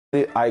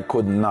I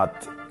could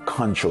not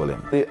control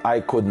him. I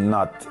could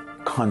not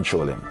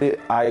control him.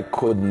 I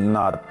could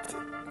not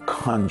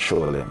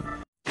control him.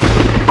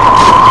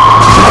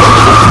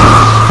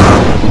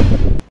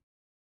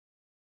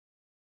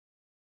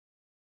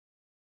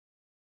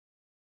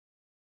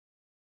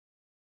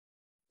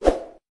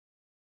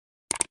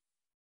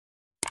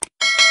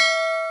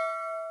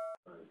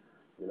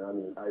 You know what I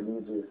mean? I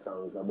DJ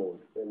songs about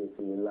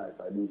anything in life.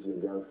 I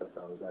DJ gangster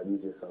songs. I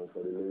DJ songs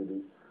for the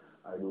ladies.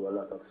 I do a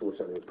lot of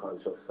socially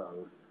conscious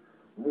songs,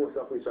 most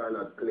of which are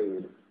not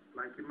played.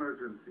 Like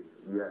Emergency?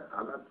 Yeah,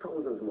 I got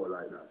thousands more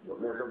like that,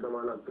 but most of them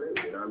are not played.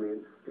 You know what I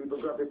mean?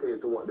 People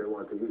gravitate to what they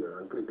want to hear.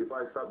 And if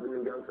I stop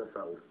doing gangster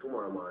songs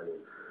tomorrow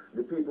morning,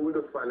 the people will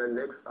just find the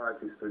next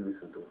artist to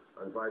listen to.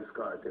 And Vybz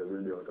Kartel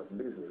will be out of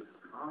business.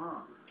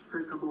 Ah.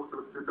 Think about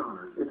the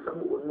dollars. It's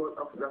about,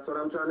 that's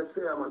what I'm trying to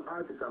say. I'm an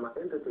artist, I'm an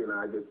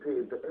entertainer. I get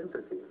paid to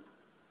entertain.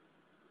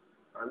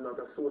 I'm not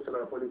a social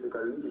or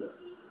political leader.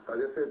 Because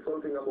you said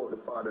something about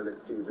the fatherless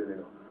children, you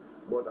know.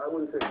 But I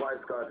wouldn't say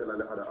Vybz Kartel and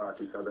the other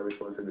artists have a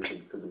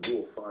responsibility to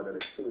grow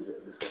fatherless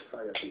children. The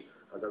society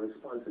has a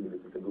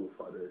responsibility to grow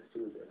fatherless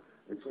children.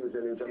 The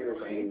children in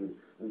Jamaica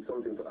need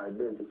something to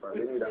identify.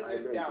 They need an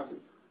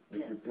identity.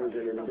 The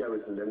children in the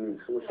garrison, they need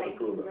social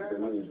programs. They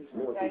need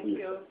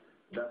motivation.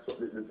 That's what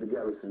the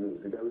garrison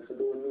needs. The garrison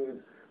don't need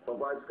for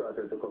Vybz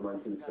Kartel to come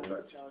and teach them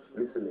that,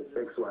 listen,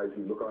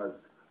 XYZ, because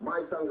my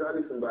songs are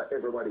listened by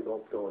everybody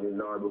uptown in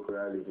Northbrook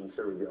where I live in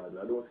Cherry Garden.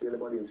 I don't see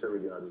anybody in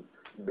Cherry Garden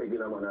begging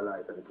a man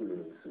alive and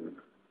killing him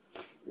soup.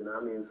 You know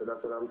what I mean? So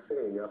that's what I'm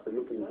saying. You have to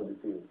look into the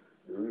thing.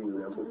 The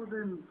real. How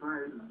then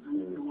Vybz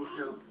do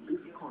help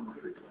this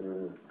country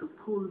to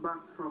pull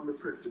back from the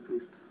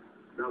precipice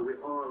that we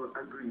all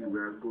agree we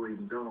are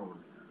going down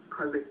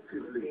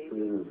collectively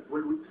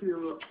when we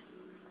kill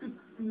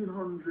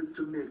 1,600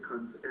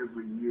 Jamaicans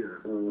every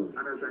year. And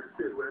as I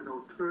said, we're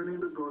now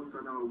turning the guns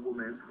on our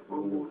women,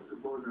 almost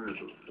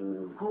vulnerable.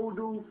 How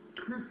do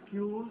Cliff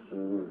Hughes,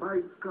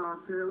 Vybz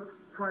Kartel,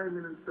 Prime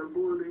Minister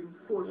Bowling,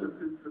 Portia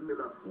Simpson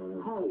Miller,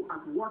 how,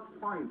 at what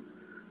point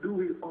do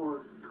we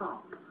all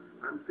stop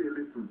and say,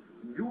 listen,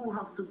 you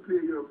have to play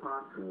your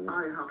part,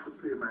 I have to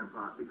play my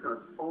part, because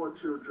all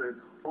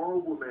children, all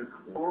women,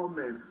 all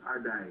men are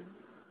dying.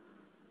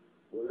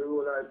 Well, the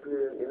role I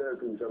play in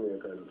helping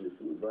Jamaicans,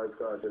 Vybz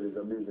Kartel is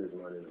a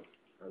businessman, you know,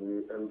 and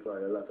we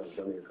employ a lot of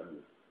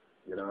Jamaicans.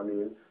 You know what I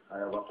mean?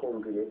 I have a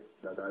company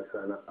that I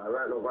sign up.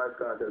 Right now,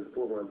 Vybz Kartel's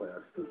program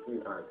employs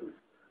 15 artists,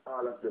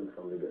 all of them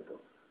from the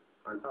ghetto.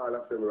 And all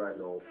of them right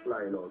now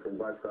flying out. When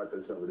Vybz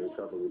Kartel travel, they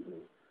travel with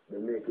me.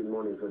 They're making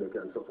money so they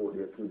can support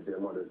their kids,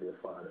 their mothers, their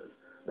fathers.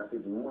 That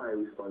is my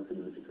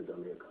responsibility to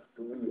Jamaica,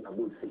 to be a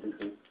good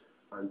citizen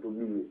and to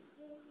be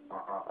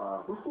But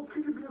how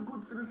can you be a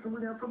good citizen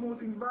when you're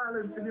promoting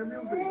violence in your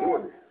music?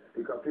 Good.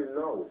 Because till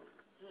now,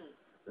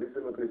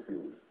 listen to this,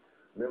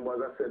 remember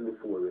as I said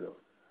before, you know,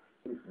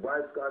 if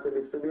Vybz Kartel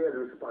is to be held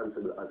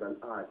responsible as an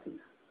artist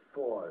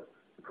for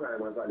crime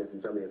and violence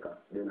in Jamaica,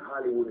 then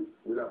Hollywood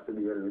will have to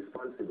be held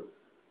responsible.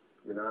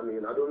 You know what I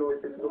mean? I don't know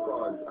if it's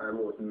because I'm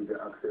more easy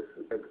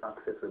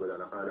accessible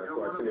than Arnold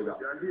Schwarzenegger.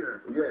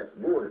 Yeah,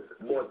 good.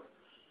 But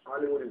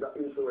Hollywood is an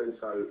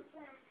influential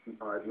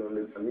art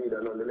media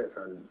nonetheless,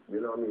 and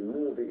you know what I mean,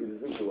 movie is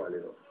visual, you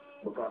know,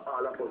 because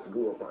all of us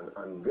grew up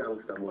on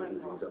gangster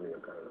movies in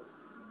Jamaica, you know.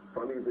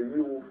 From me to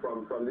you,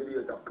 from the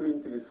days of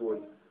Clint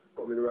Eastwood,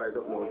 coming right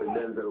up now to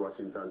Denzel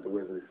Washington to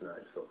Wesley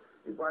Snipes. So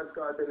if Vybz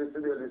Kartel is to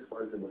be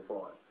responsible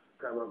for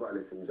crime and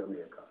violence in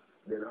Jamaica,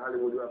 then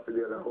Hollywood will have to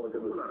be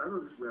accountable. I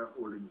don't think we are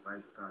holding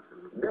Vybz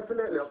Kartel.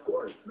 Definitely, of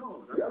course.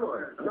 No, yeah,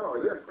 man. No,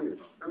 yes, please.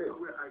 That's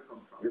where I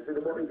come from. You see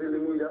the buttons in the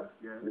media?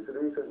 Yeah. You see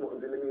the recent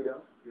buttons in the media?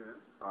 Yeah.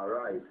 All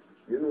right.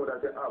 You know that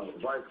you have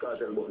Vybz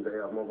Kartel buttons and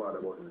you have Mavada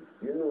buttons.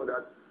 You know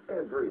that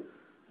every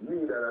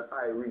media that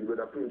I read with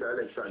a printer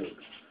electronic,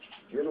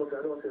 you know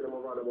I don't say the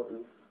Mavada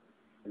buttons.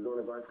 It's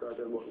only Vybz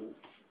Kartel buttons.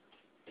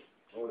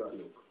 How that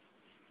look?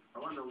 I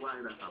wonder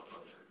why that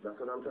happened. That's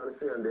what I'm trying to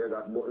say, and they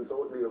got buttons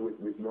out there with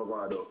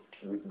Mavado,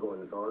 with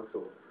guns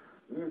also.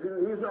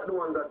 He's not the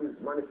one that is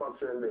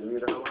manufacturing them,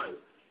 neither am I.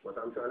 But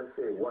I'm trying to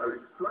say, why...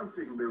 They're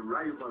exploiting the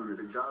rivalry,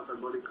 the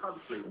Gaza Gully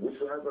conflict. Which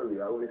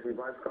rivalry? I only see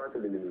Vybz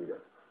Kartel in the media.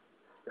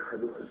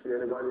 I don't see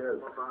anybody else.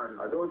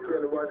 I don't see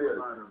anybody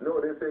else. No,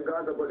 they say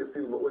Gaza Gully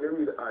too, but when you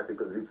read the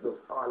articles, it's just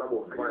all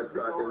about Vybz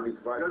Kartel, this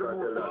Vybz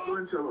Kartel, that.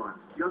 You're the most influential one.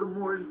 You're the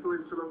more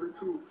influential of the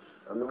two.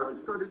 I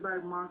studied by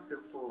Martha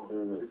Ford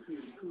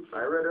between two.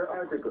 I read her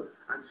article.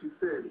 And she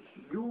said,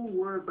 you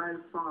were by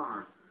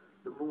far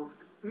the most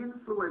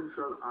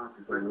influential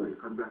artist. By the way,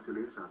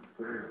 congratulations.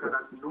 Because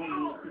that's no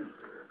mean feat.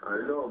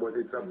 I know, but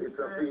it's a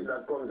feat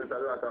that comes with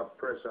a lot of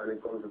pressure and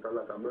it comes with a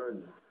lot of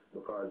burden.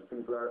 Because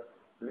people are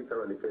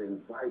literally saying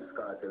Vybz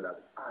Kartel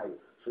that I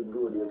should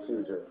grow their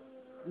children.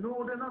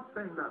 No, they're not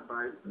saying that,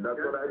 Vybz. That's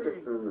what I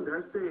just...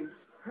 They're saying,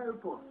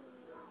 help us.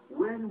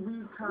 When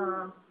we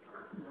can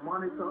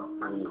monitor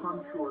and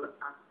control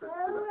access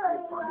to the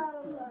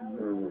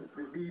iPod,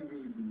 the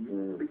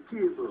DVD, the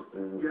cable,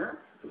 yeah?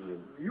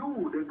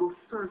 They go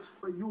search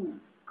for you,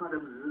 because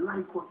they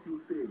like what you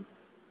say,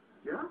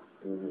 yeah?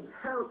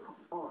 Help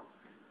us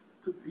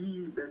to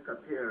be better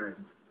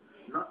parents.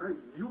 Not that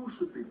you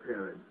should be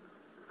parents.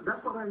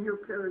 That's what I hear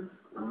parents.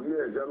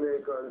 Yeah,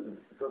 Jamaican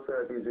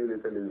society is really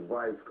telling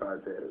Vybz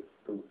Kartel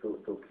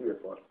to care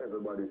for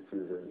everybody's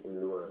children in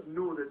the world.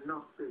 No, they're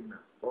not saying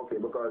that. Okay,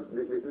 because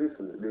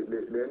listen,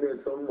 they made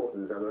some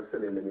buttons and are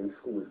selling them in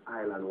schools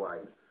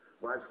island-wide.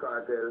 Vybz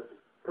Kartel,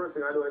 first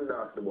thing, I don't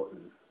endorse the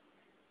buttons.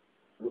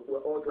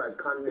 We're also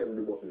like condemn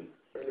the buttons.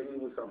 Any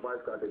use of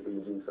Vybz Kartel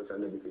page in such a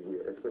negative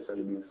way,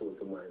 especially being sold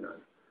to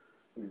minors,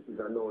 is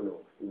a no-no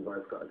in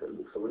Vybz Kartel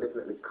book. So we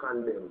definitely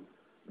condemn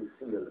the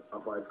sale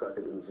of Vybz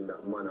Kartel image in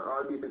that manner.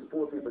 Albeit it's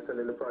poor people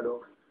selling the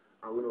products,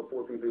 and we know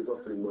poor people is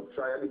hustling, but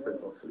try a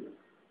different hustling.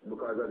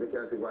 Because as you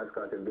can see, Vybz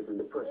Kartel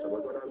getting the pressure.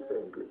 But what I'm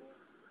saying, please,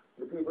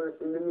 the people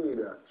in the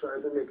media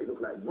trying to make it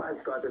look like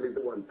Vybz Kartel is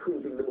the one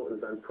printing the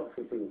buttons and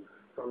profiting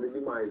from the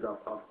demise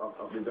of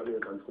the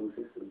Jamaican school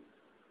system.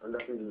 And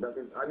that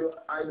is I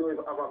don't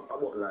even have a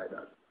button like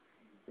that.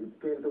 It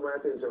came to my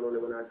attention only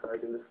when I saw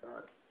it in the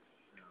start.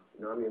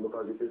 You know what I mean?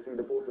 Because if you see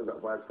the posters that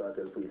Vybz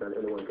Kartel tweet, and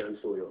anyone can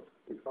show you,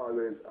 it's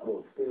always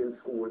about stay in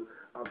school,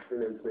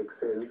 abstinence makes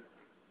sense,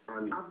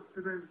 and...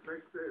 Abstinence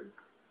makes sense.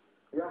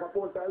 You have a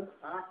poster?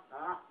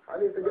 I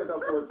need to get a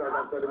poster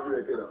after the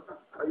break, you know.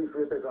 I used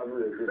to take a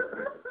break, you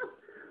know.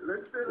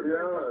 Let's stay the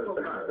break and come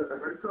back.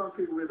 We're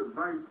talking with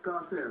Vybz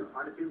Kartel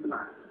on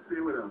Impact.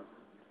 Stay with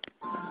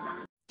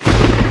us.